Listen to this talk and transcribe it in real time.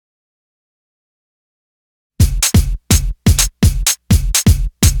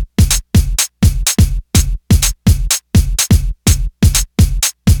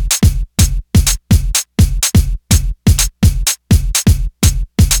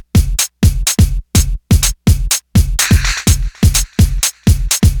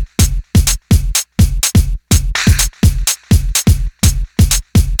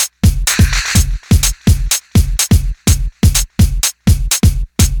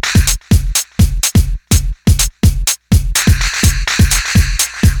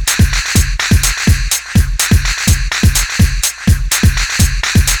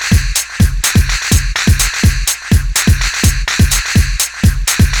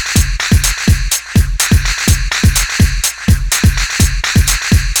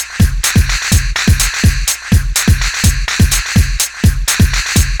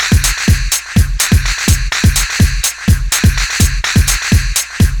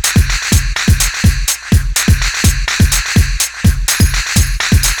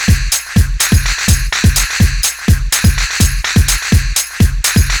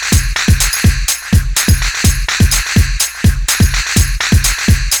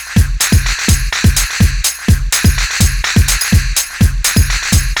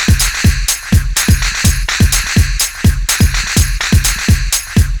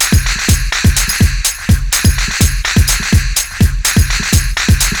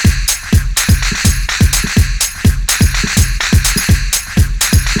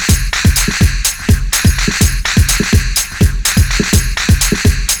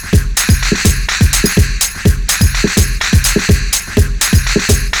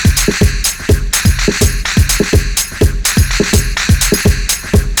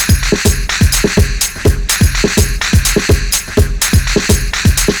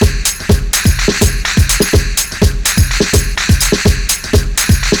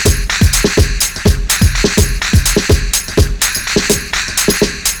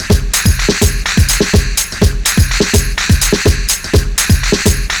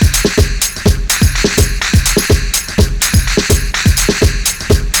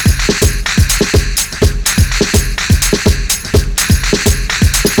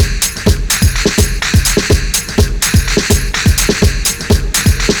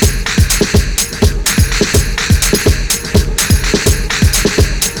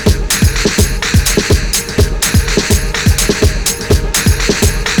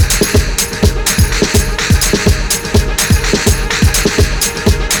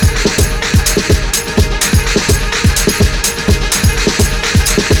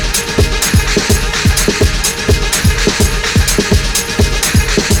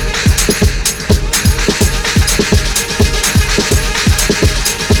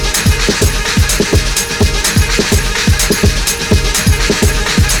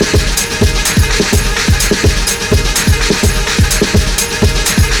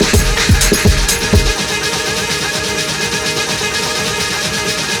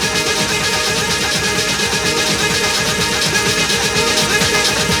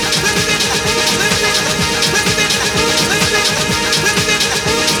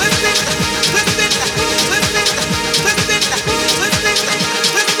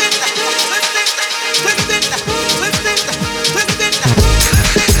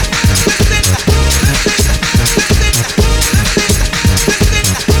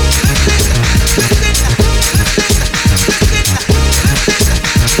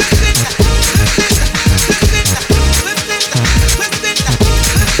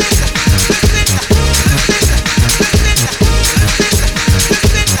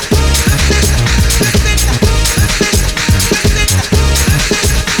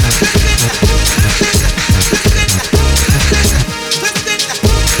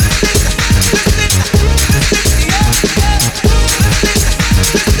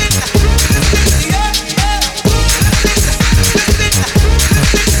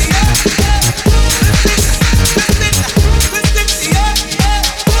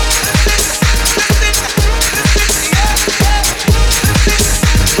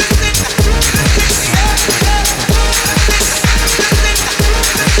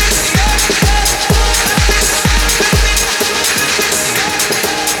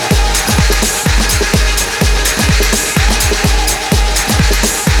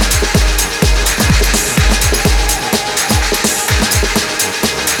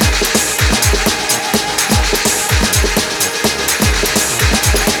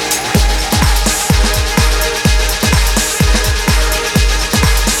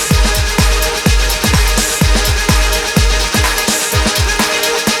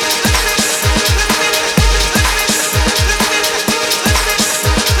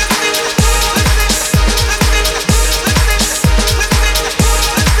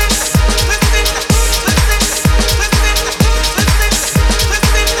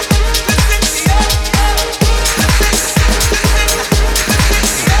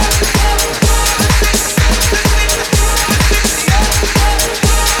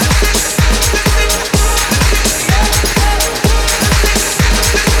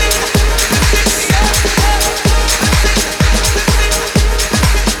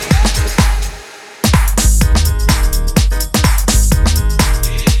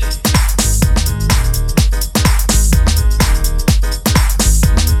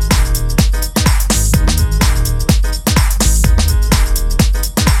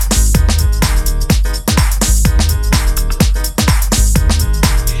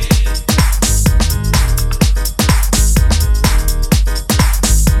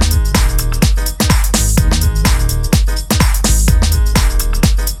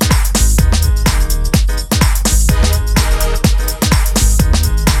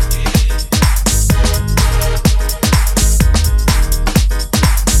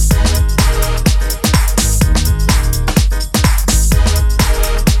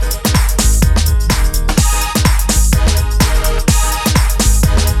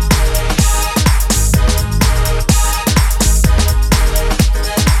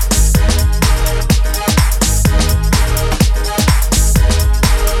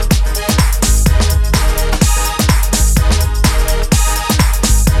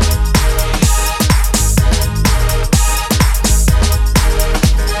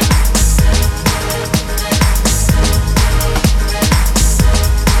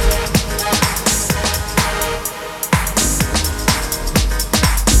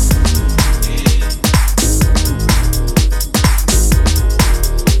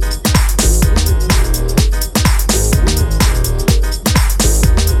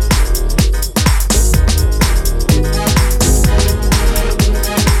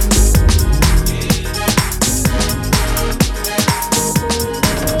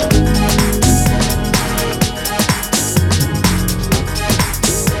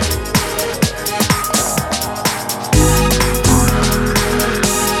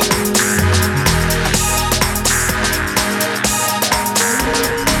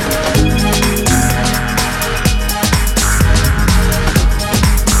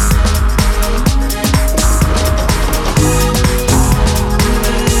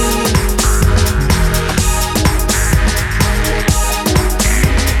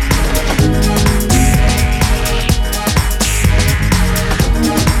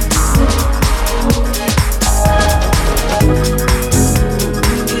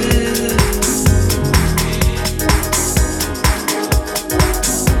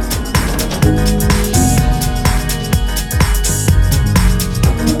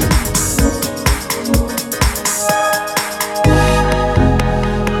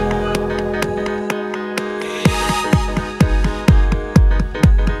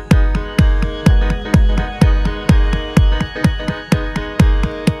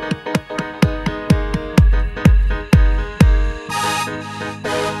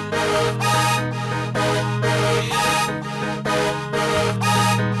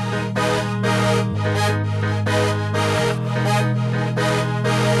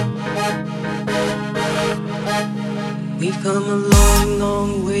come a long,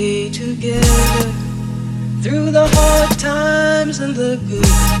 long way together, through the hard times and the good.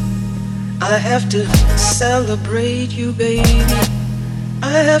 I have to celebrate you, baby.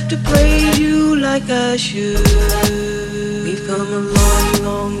 I have to praise you like I should. We've come a long,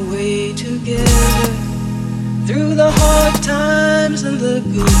 long way together, through the hard times and the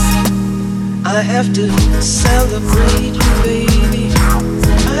good. I have to celebrate you, baby.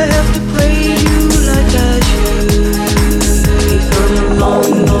 I have to praise you like I should. We've come a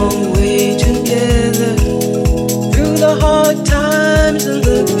long, long way together, through the hard times and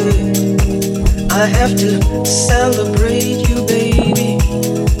the good. I have to celebrate you, baby.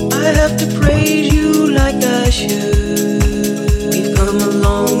 I have to praise you like I should. We've come a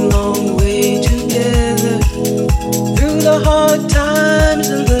long, long way together, through the hard times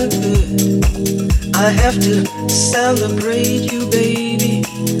and the good. I have to celebrate you, baby.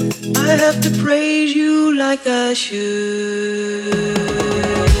 I have to praise you like I should.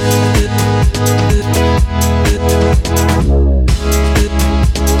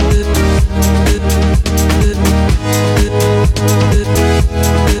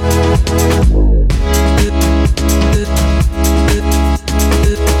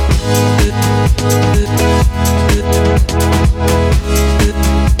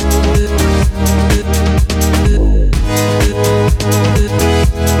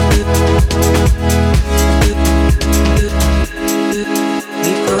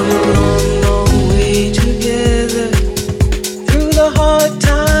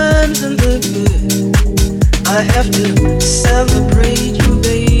 I have to celebrate you,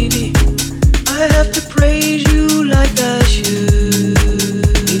 baby. I have to praise you like I should.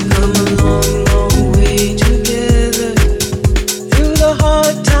 We've come a long, long way together, through the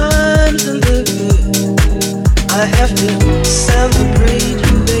hard times and the good. I have to celebrate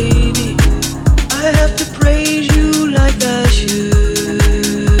you, baby. I have to praise you like I should.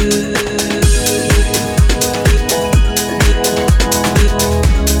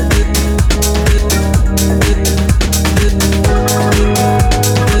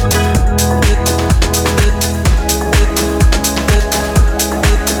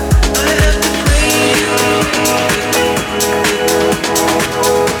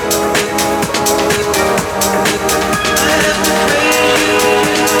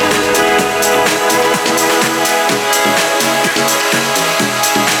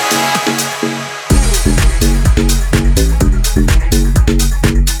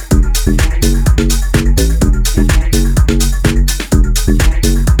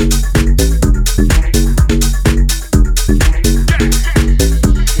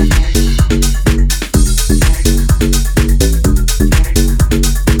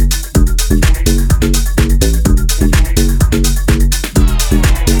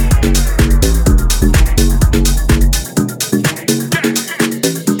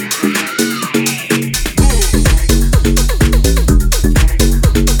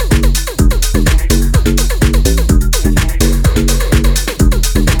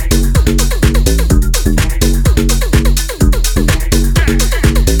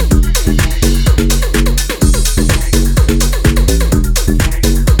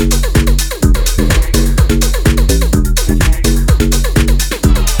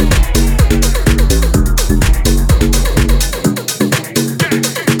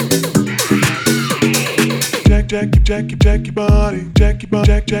 Jack your body, jack your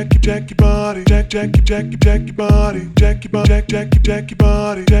body, jack your body, jack your body, jack your body, jack your body, jack your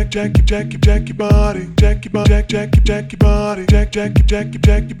body, jack your body, jack your body, jack your body, jack your body,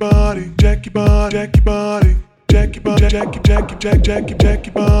 jack your body. Jack your body, jack your body, jack your body,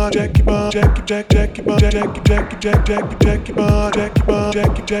 jack your body, jack your body,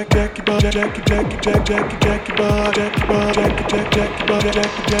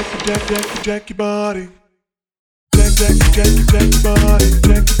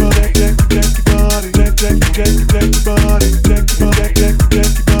 your body,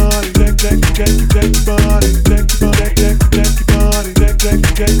 jack your body, jack your body, jack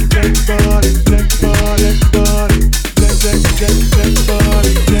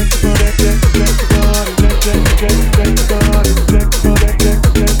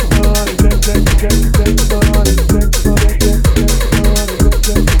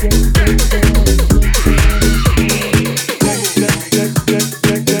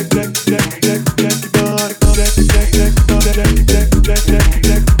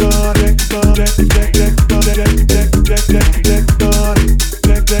body, jack your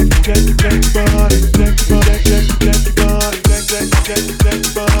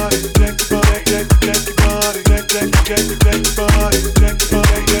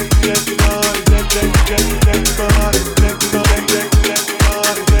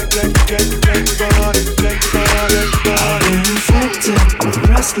body, jack your body, jack your body. I've been infected with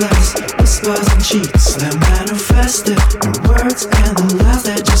restless whispers and cheats. They're manifested in words and the lies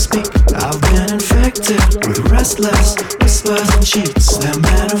that you speak. I've been infected with restless whispers and cheats. They're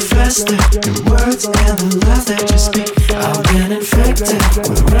manifested in words and the lies that you speak. I've been infected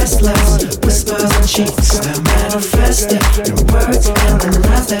with restless whispers and cheats. They're manifested in words and the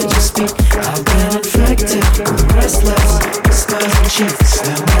lies that you speak. I've been infected with restless whispers and cheats.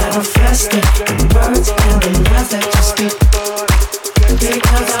 They're manifested in words and the lies that you speak.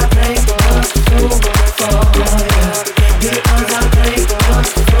 Because I play just fool for you. Because I play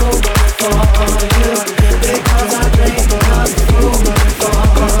just fool for you. Because I play just fool for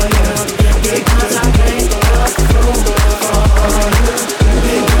you. Because I play just fool for you.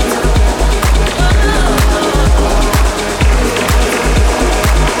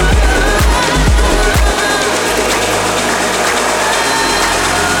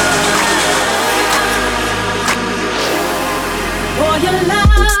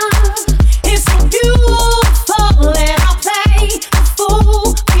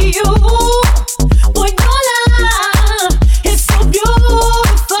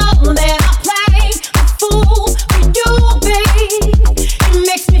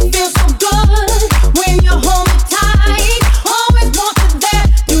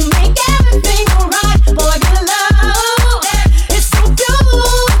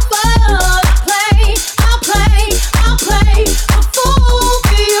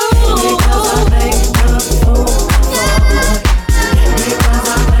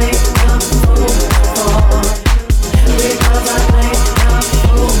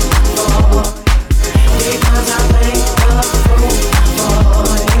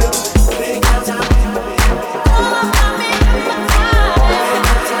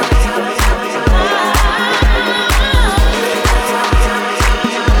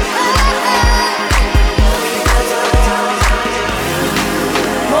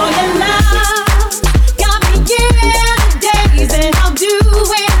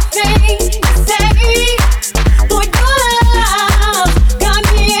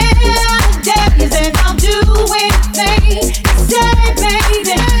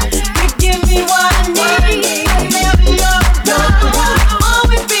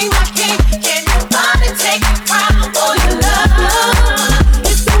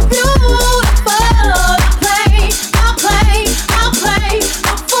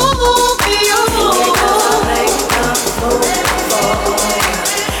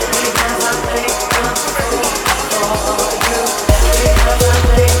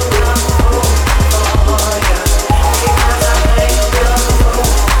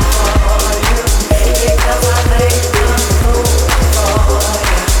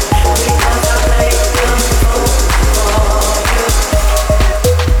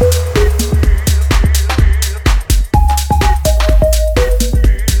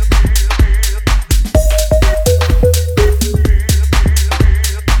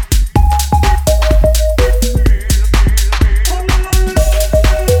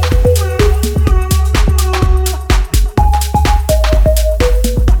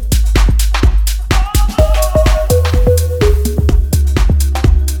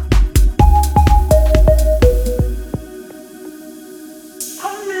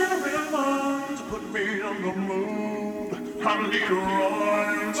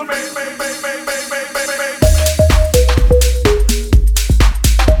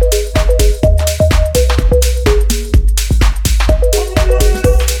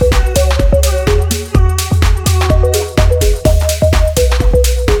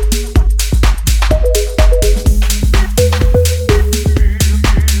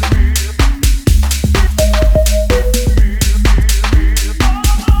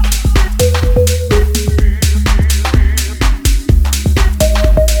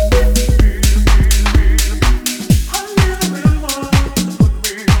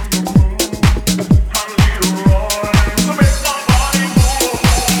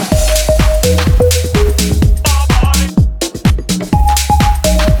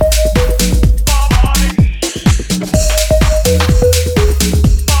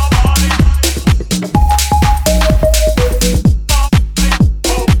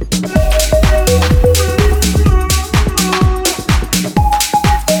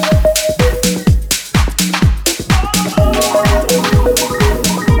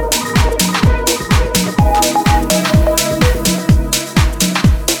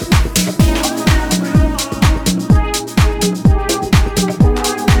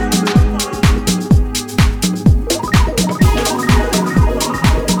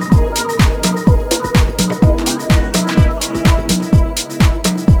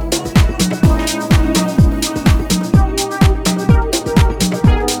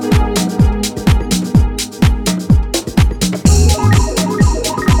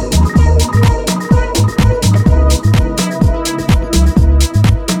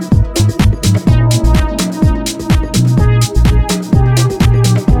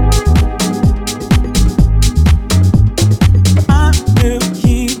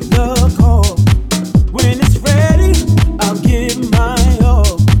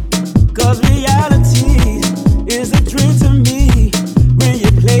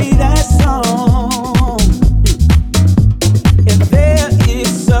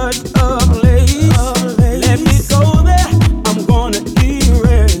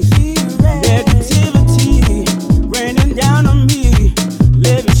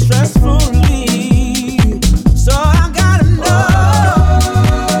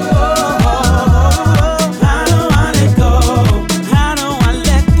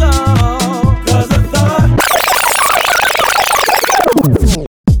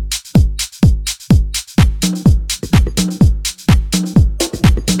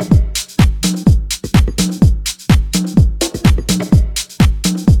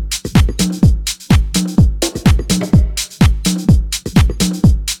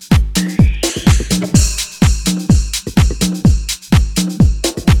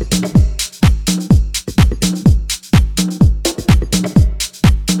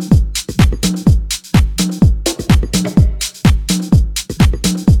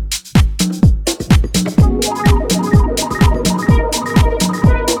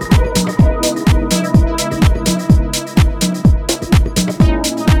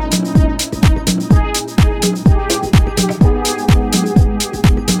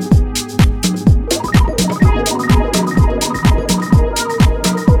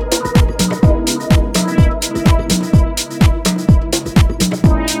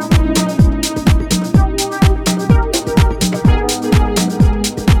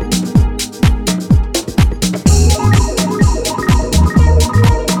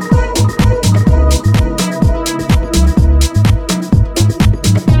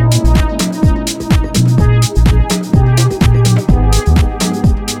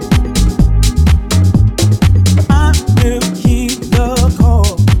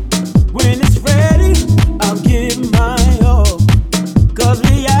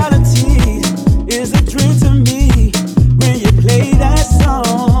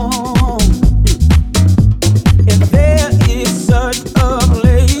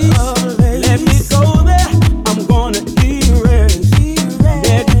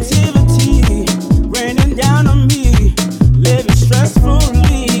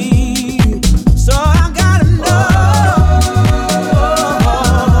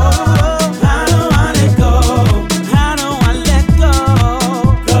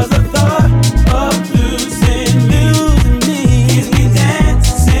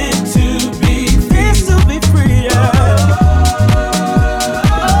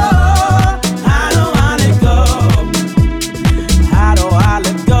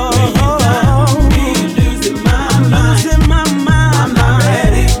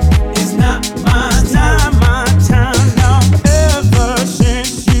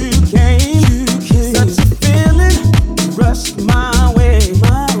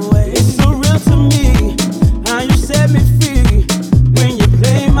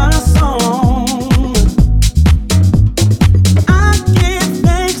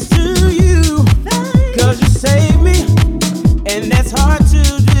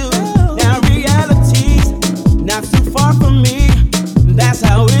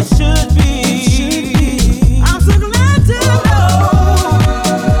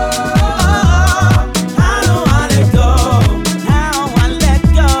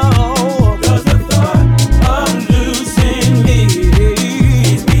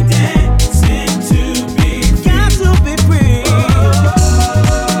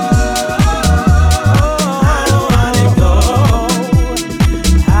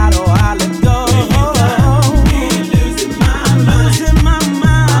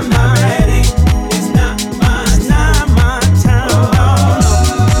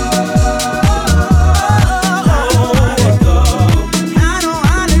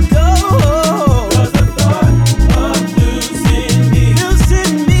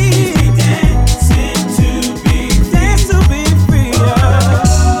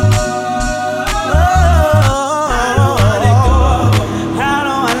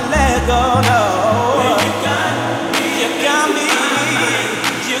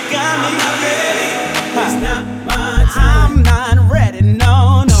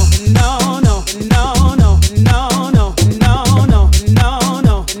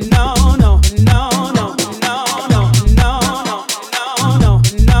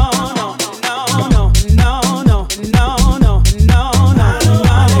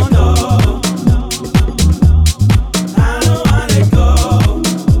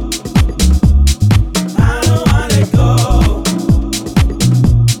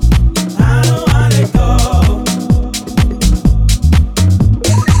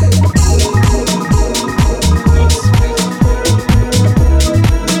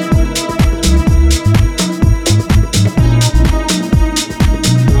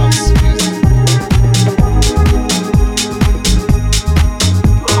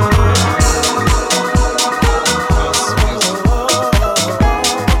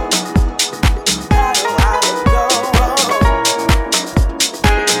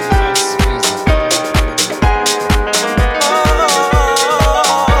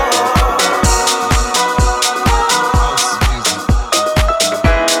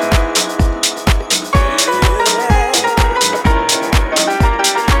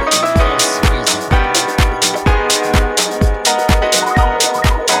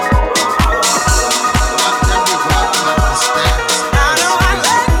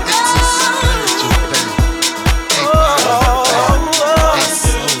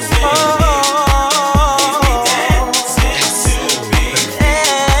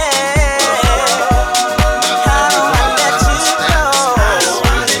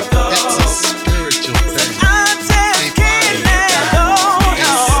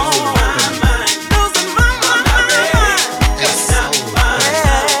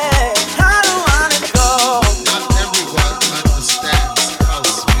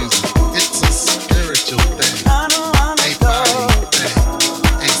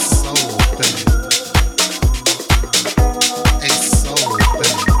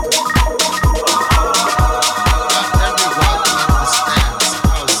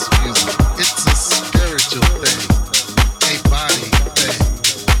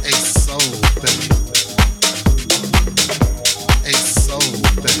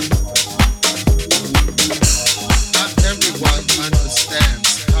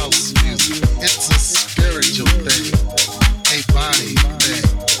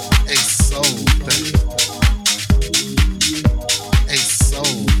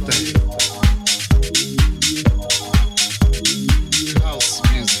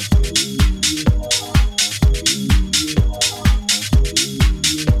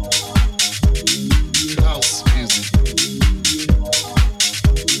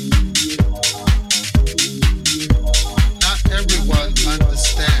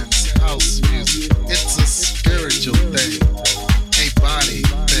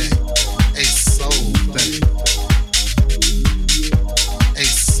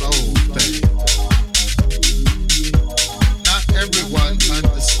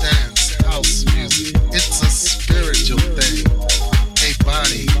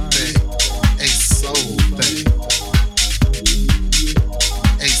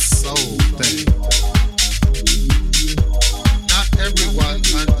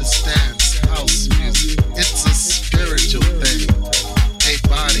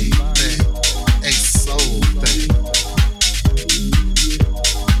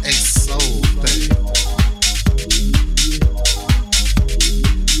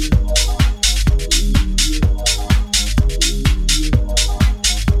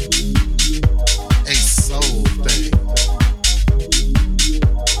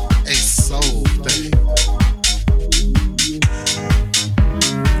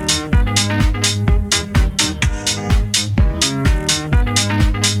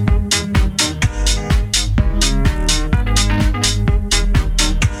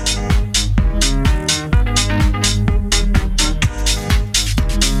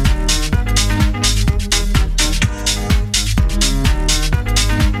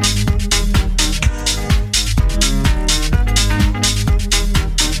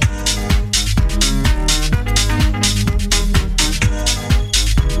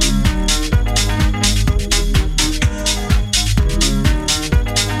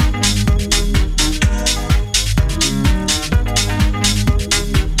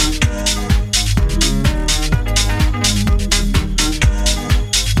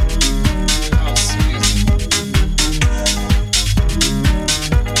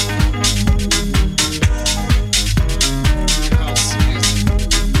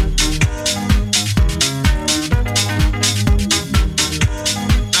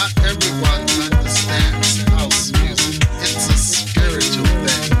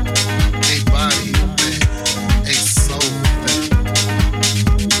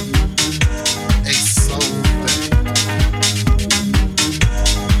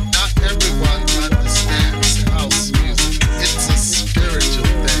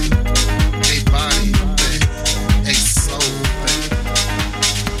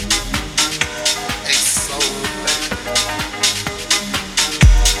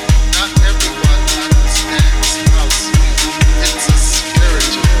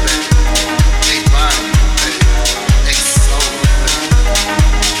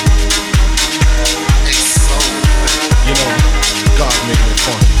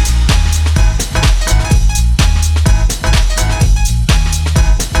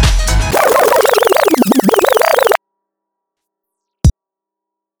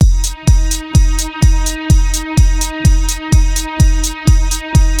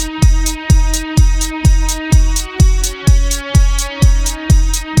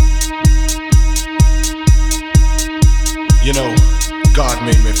 You know, God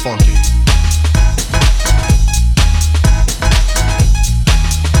made me funky.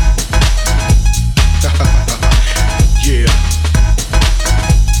 Yeah.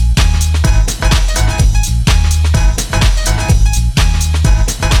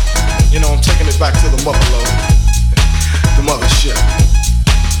 You know, I'm taking it back to the motherlode, the mothership.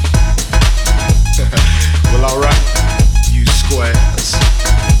 Well, alright, you squares.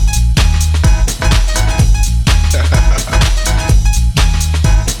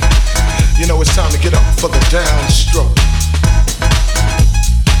 You know, it's time to get up for the downstroke.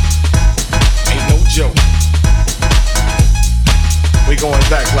 Ain't no joke. We going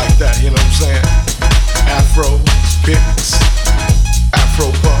back like that, you know what I'm saying? Afros, picks,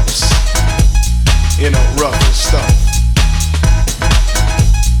 Afro puffs, you know, rough and stuff.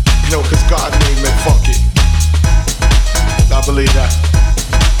 You know, cause God made me funky. I believe that.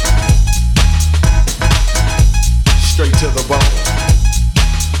 Straight to the bone.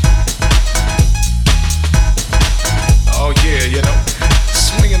 Oh yeah, you know,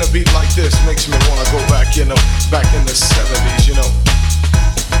 swinging a beat like this makes me wanna go back, you know, back in the 70s, you know.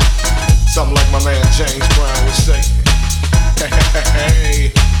 Something like my man James Brown would say.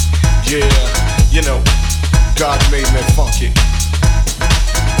 Hey, God made me funky,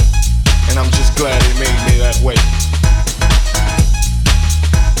 and I'm just glad He made me that way.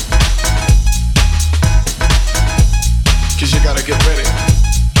 Cause you gotta get ready.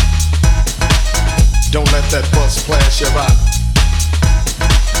 Don't let that bus flash you by.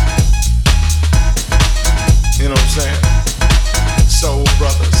 You know what I'm saying? Soul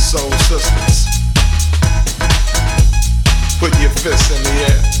brothers, soul sisters, put your fists in the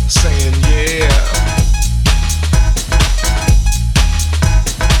air, saying yeah.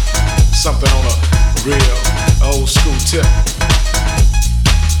 Something on a real old school tip.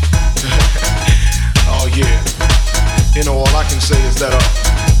 Oh yeah. You know, all I can say is that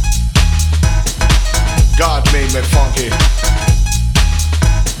God made me funky,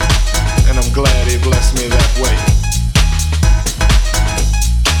 and I'm glad He blessed me that way.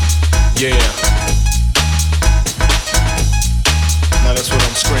 Yeah. Now that's what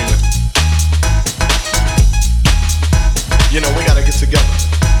I'm screaming. You know, we gotta get together,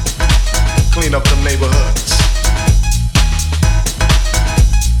 clean up them neighborhoods,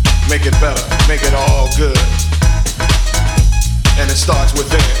 make it better, make it all good. And it starts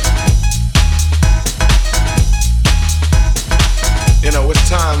within. You know, it's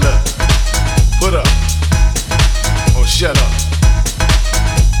time to put up or shut up.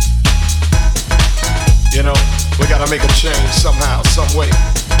 You know, we gotta make a change somehow, some way.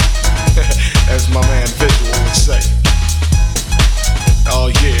 As my man Visual would say.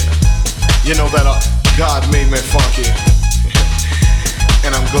 Oh yeah. You know that God made me funky.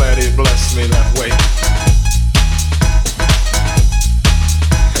 And I'm glad He blessed me that way.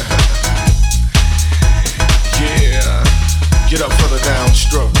 Yeah, get up for the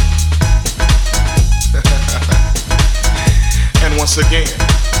downstroke. And once again,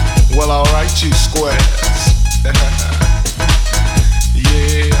 well, alright, you squares.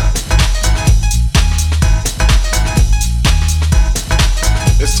 Yeah.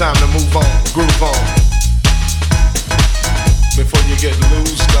 It's time to move on, groove on, before you get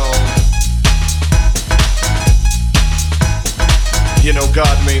loosed on. You know,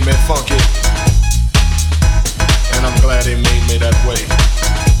 God made me funky, and I'm glad He made me that way.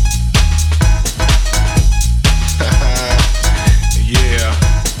 Yeah.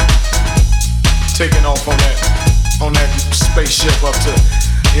 Taking off on that spaceship up to,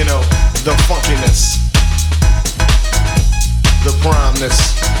 you know, the funkiness, the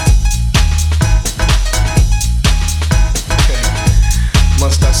primeness.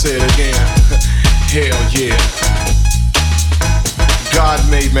 Must I say it again? Hell yeah. God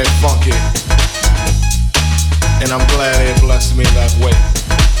made me funky, and I'm glad He blessed me that way.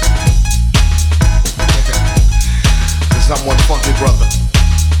 Cause I'm one funky brother.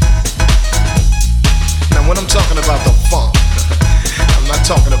 Now when I'm talking about the funk, I'm not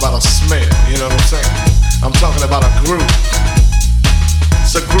talking about a smell, you know what I'm saying? I'm talking about a groove.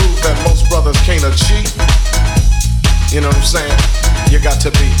 It's a groove that most brothers can't achieve. You know what I'm saying? You got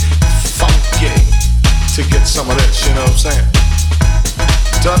to be funky to get some of this, you know what I'm saying?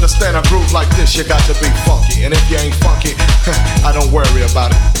 To understand a groove like this, you got to be funky. And if you ain't funky, I don't worry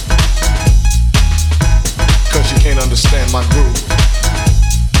about it. Cause you can't understand my groove.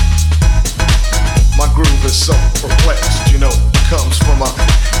 My groove is so perplexed, you know, comes from a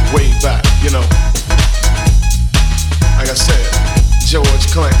way back, you know. Like I said, George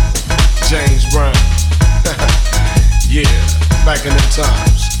Clinton, James Brown. Yeah, back in them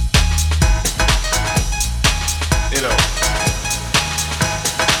times. You know,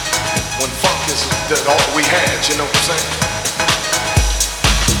 when funk is all we had, you know what I'm saying?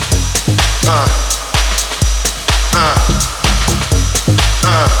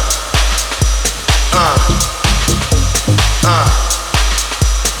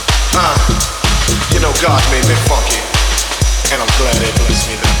 You know, God made me funky, and I'm glad He blessed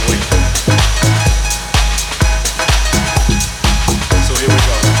me that way. So here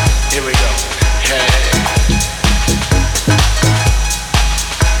we go, hey.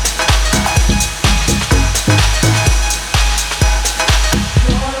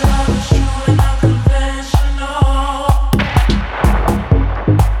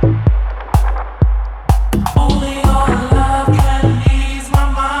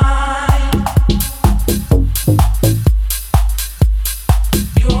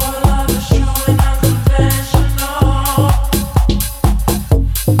 Your love is true.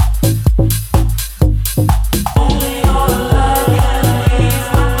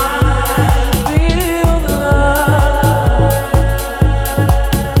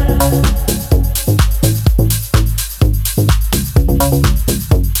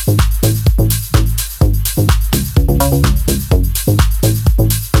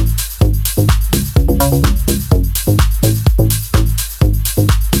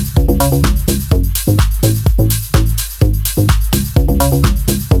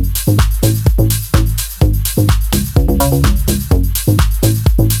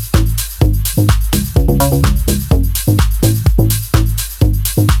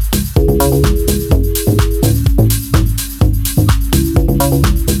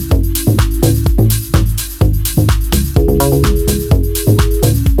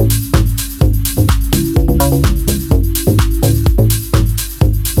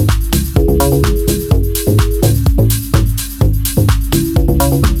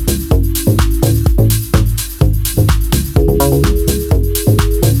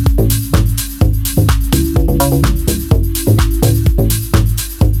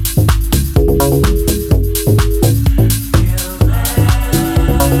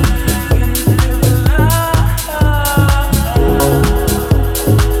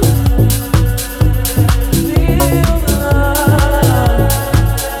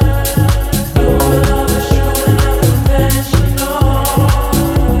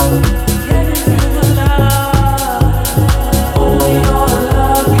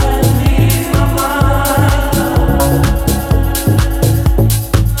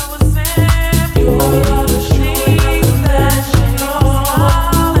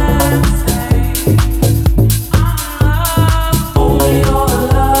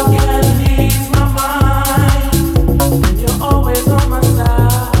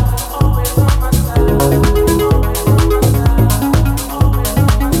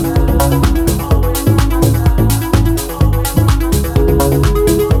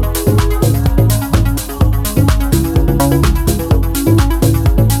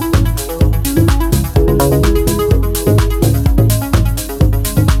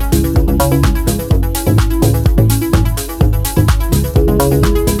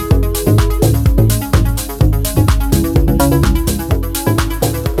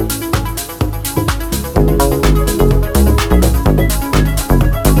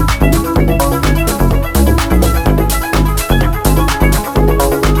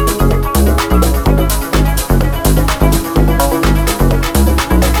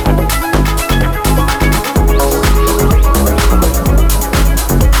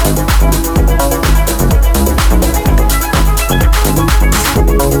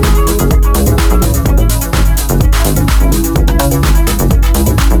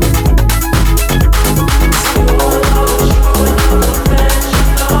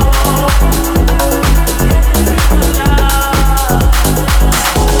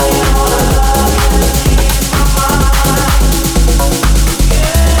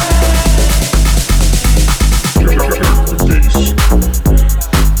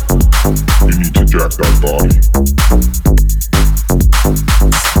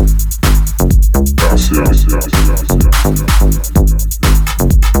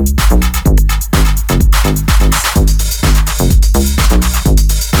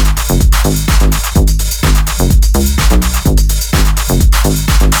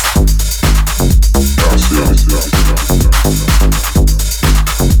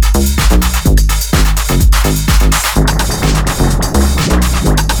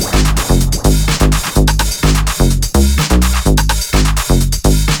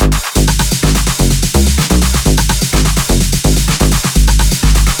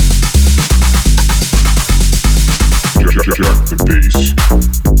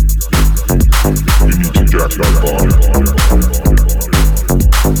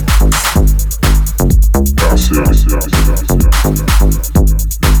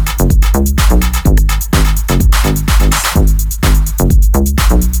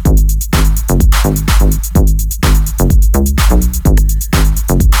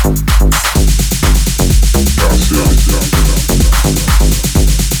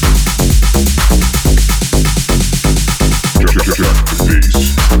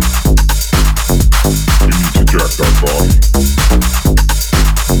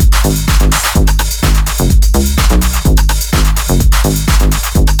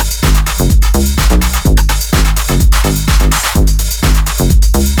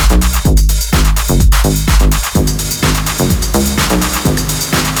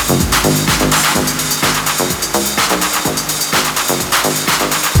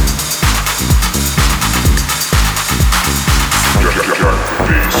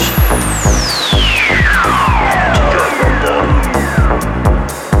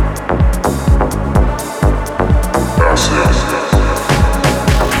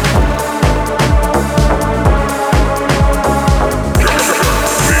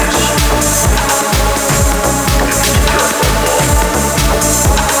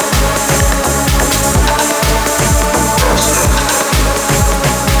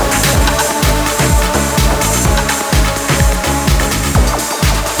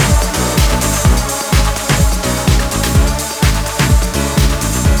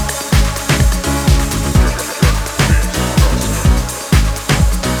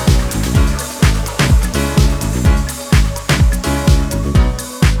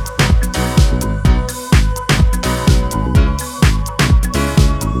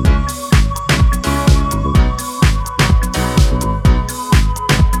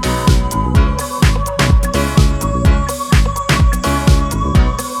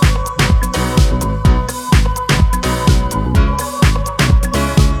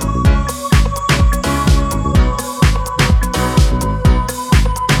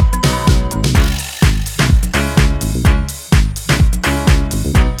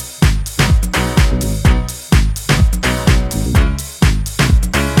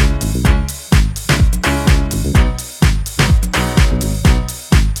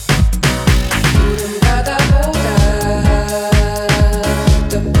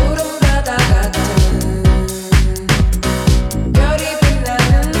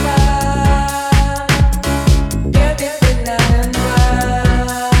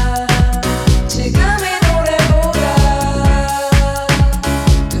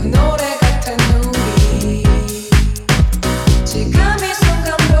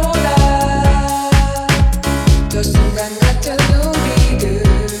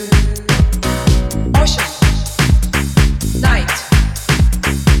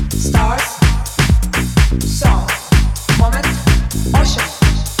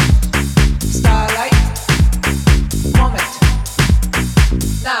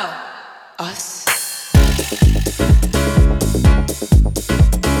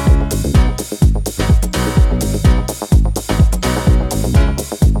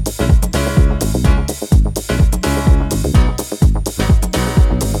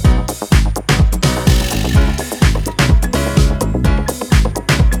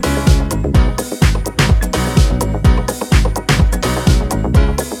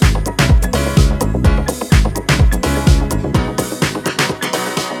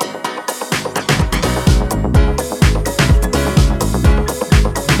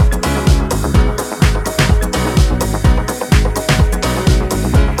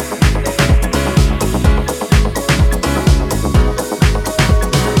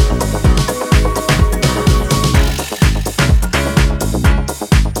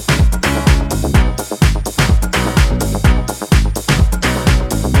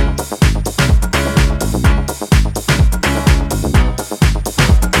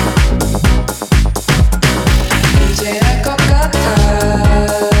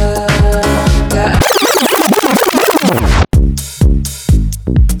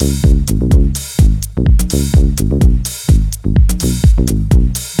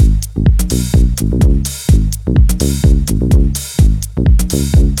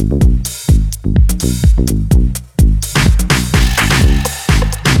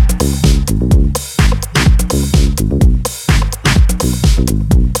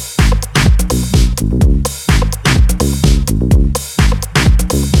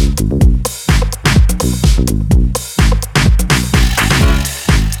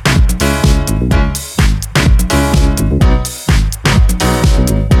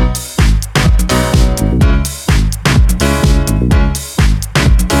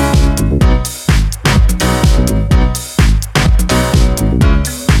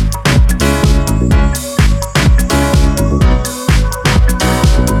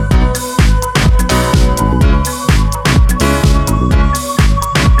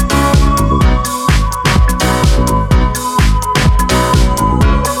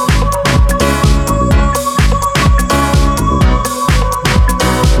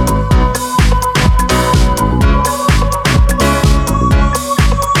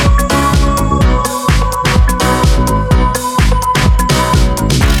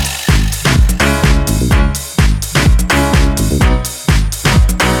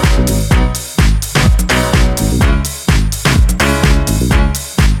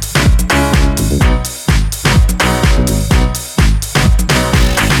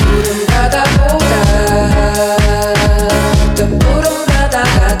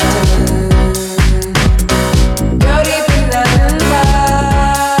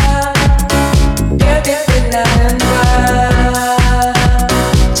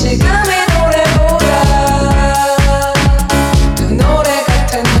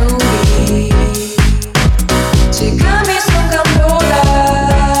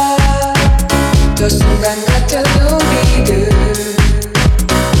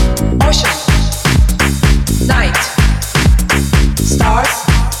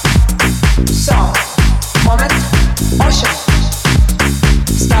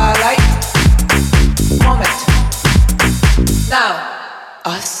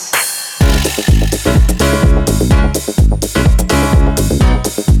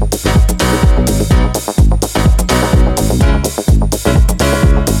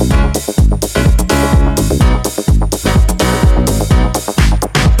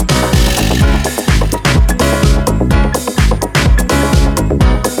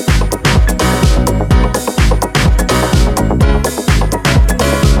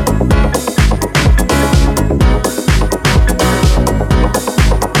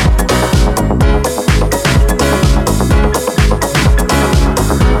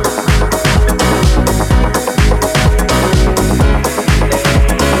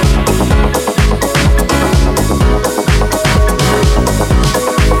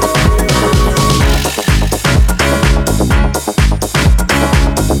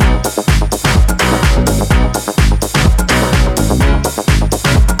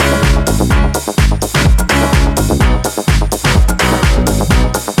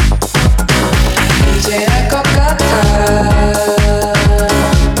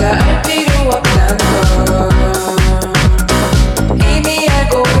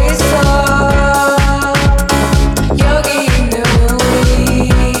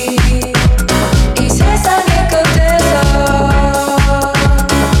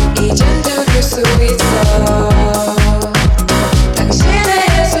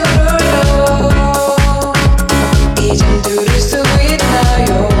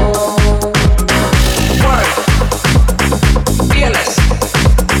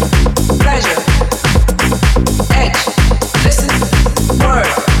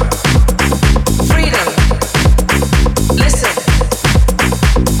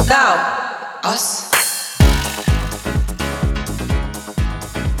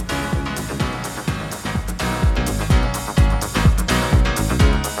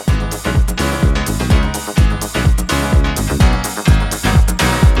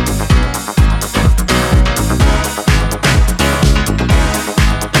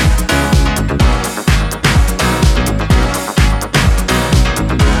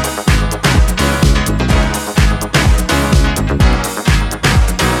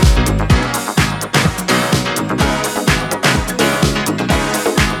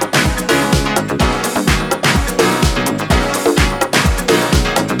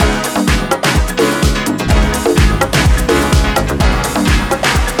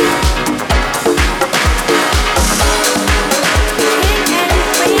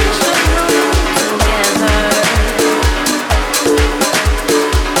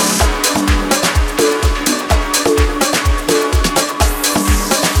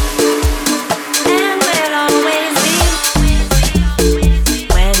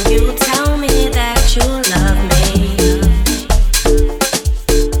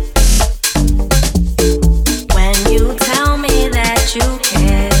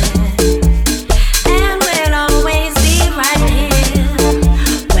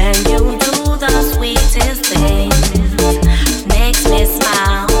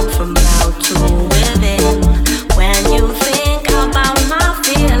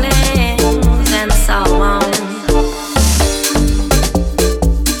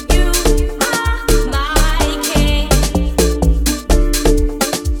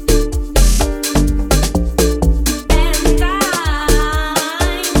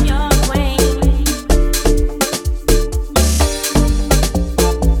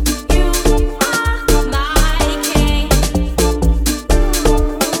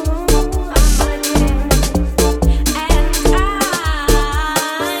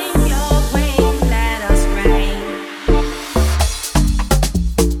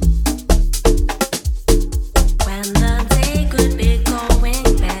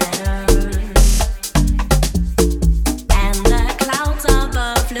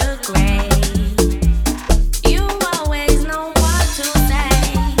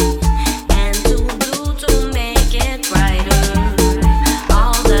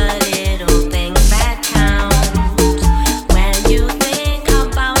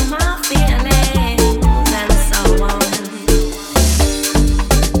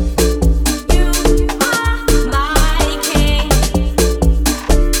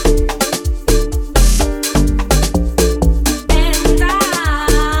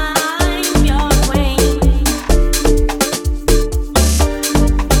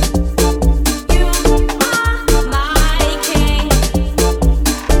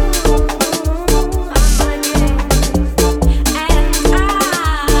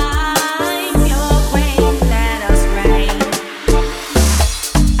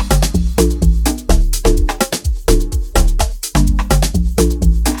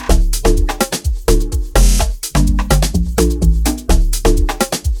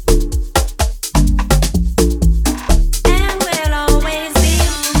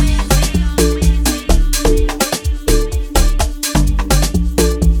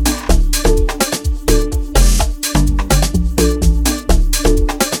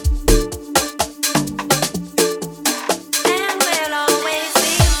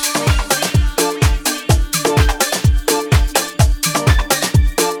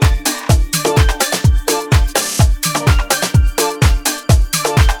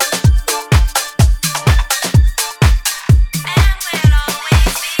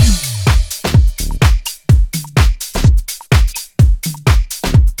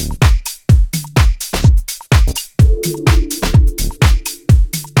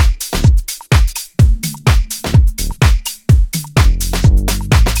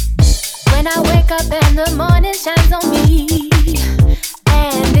 the morning shines on me,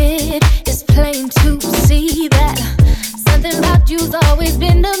 and it is plain to see that something about you's always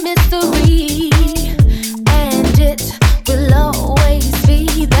been a mystery, and it will always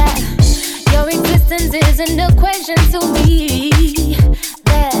be that your existence is an equation to me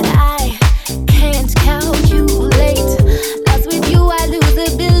that I can't calculate. Lost with you, I lose the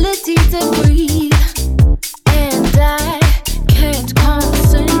ability to breathe, and I can't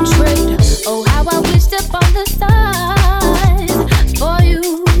concentrate. Oh, how I wished upon the stars for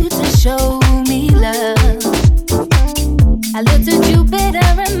you to show me love. I looked to Jupiter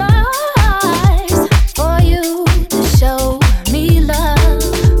and Mars for you to show me love.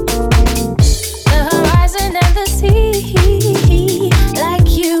 The horizon and the sea, like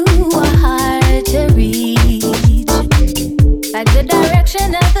you are hard to reach, like the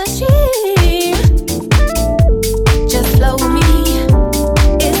direction of the stream. Just flow me.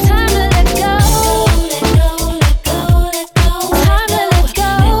 It's time to let go. Let go, let go, let go. Time to let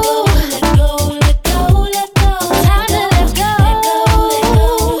go. Let go, let go, let go, let go. Time to let go. Let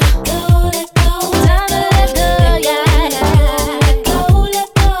go, let go, let go. Time to let go, yeah. Let go, let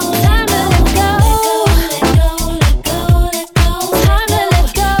go. Time to let go. Let go, let go, let go. Time to let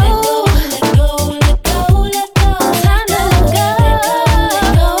go. Let go, let go, let go. Time to let go.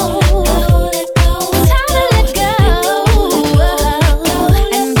 Let go, let go. Time to let go.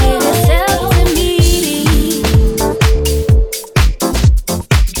 And give yourself to me.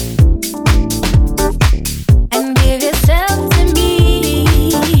 And give yourself to me.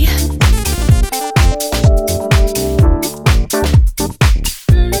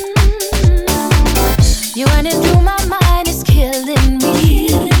 You running through my mind is killing me,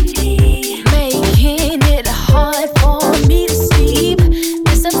 making it hard for me to sleep.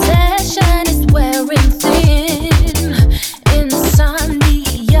 This obsession is wearing thin.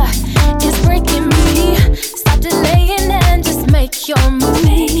 Insomnia is breaking me. Stop delaying and just make your move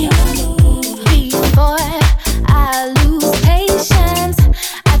before I lose patience.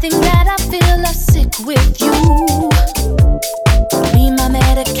 I think that I feel love sick with you. Be my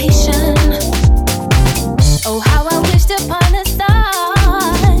medication. Oh, how I wished upon a star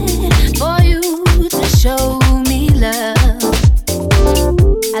for you to show me love.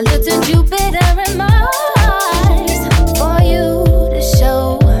 I looked to Jupiter and Mars for you to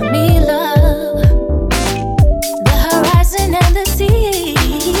show me love. The horizon and the sea,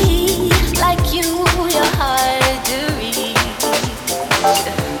 like you're hard to reach,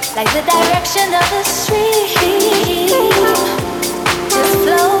 like the direction of the stream. Just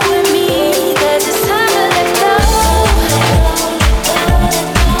flow with me, 'cause it's time to let go.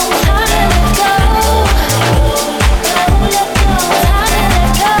 Time to let go. Time to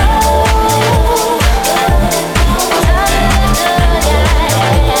let go. Time to let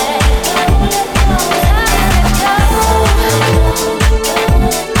go, yeah. Time to let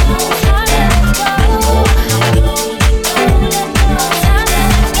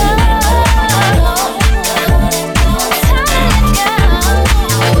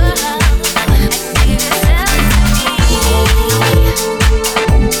go.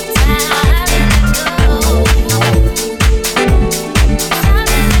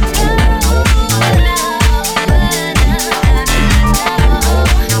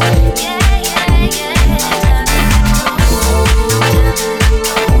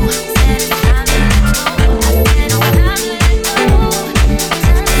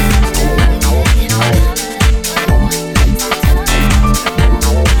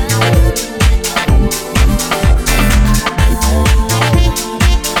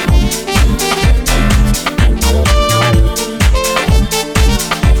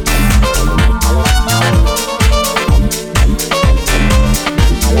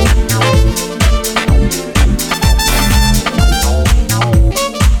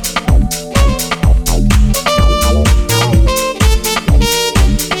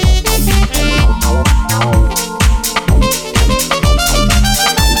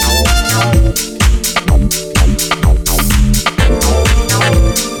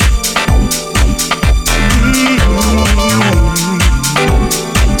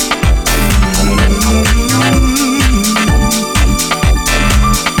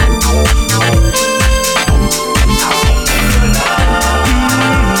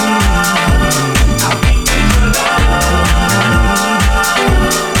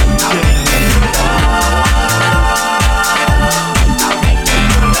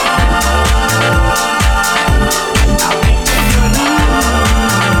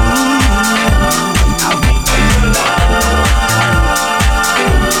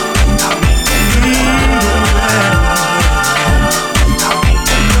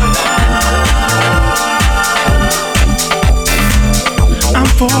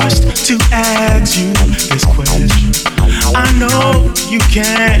 ask you this question. I know you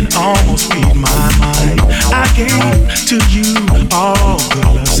can almost read my mind. I gave to you all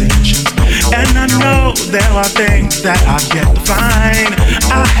good ascensions, and I know there are things that I've yet to find.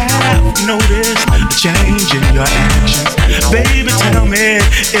 I have noticed a change in your actions. Baby, tell me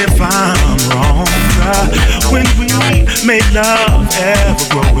if I'm wrong. When we made love ever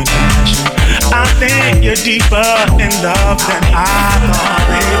grow in passion, I think you're deeper in love than I thought,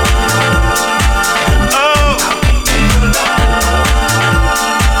 baby. Oh,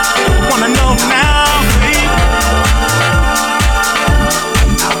 wanna know now, baby.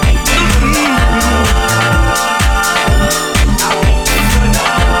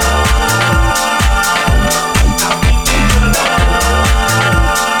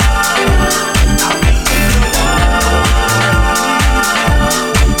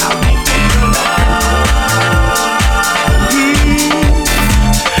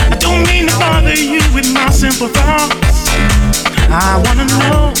 Simple thoughts. I wanna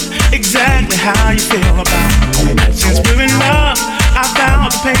know exactly how you feel about me. Since we're in love, I vow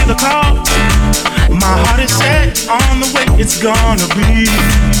to pay the cost. My heart is set on the way it's gonna be.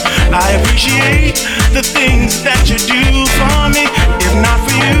 I appreciate the things that you do for me. If not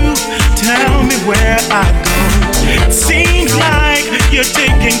for you, tell me where I go. It seems like you're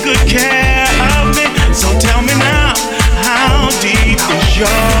taking good care of me. So tell me now, how deep is your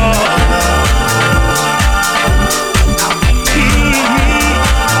love?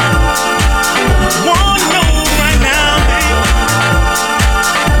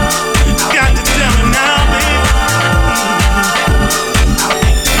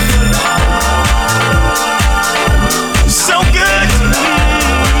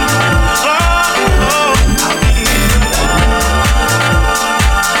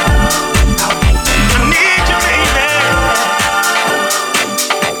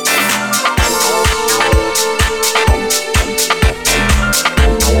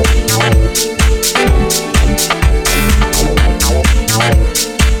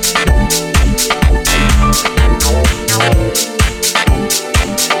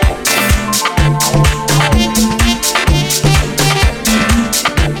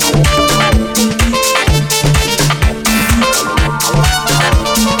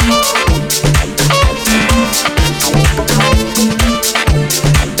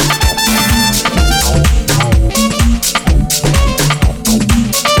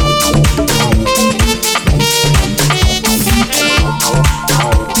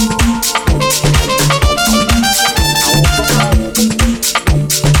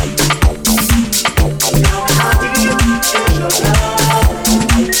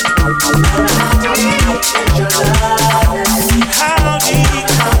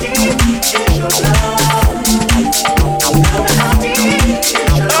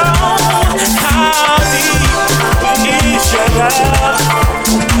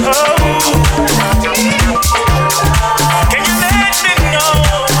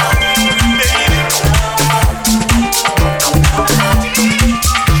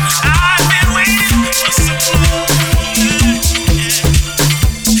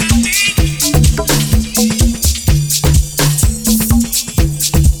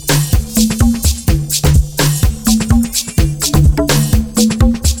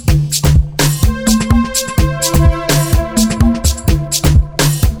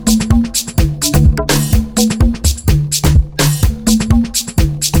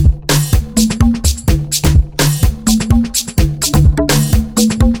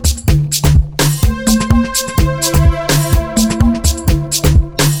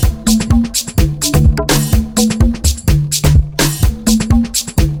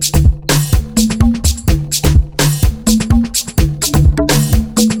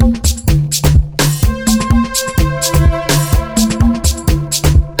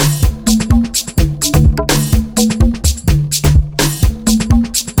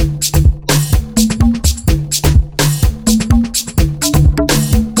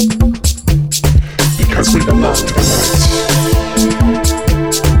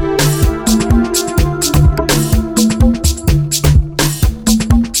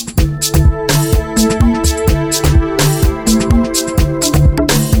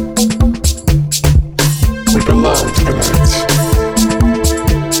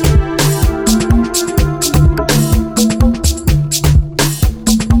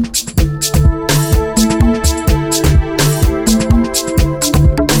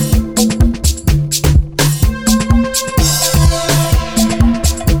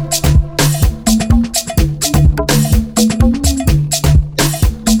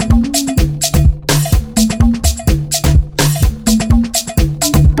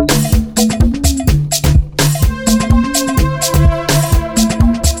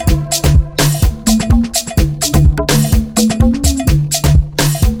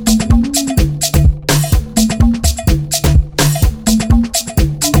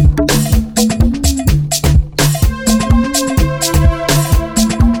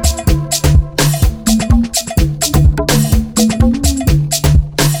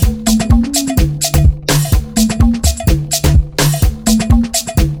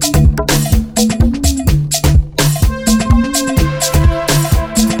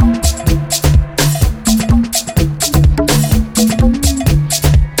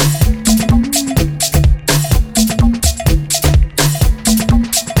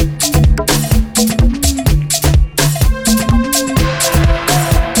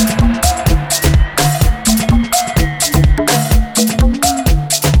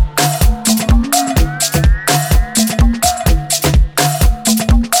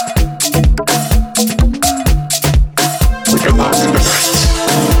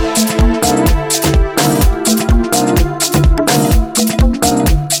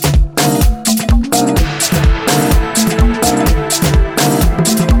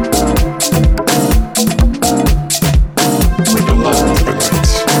 the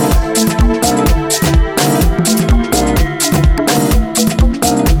night.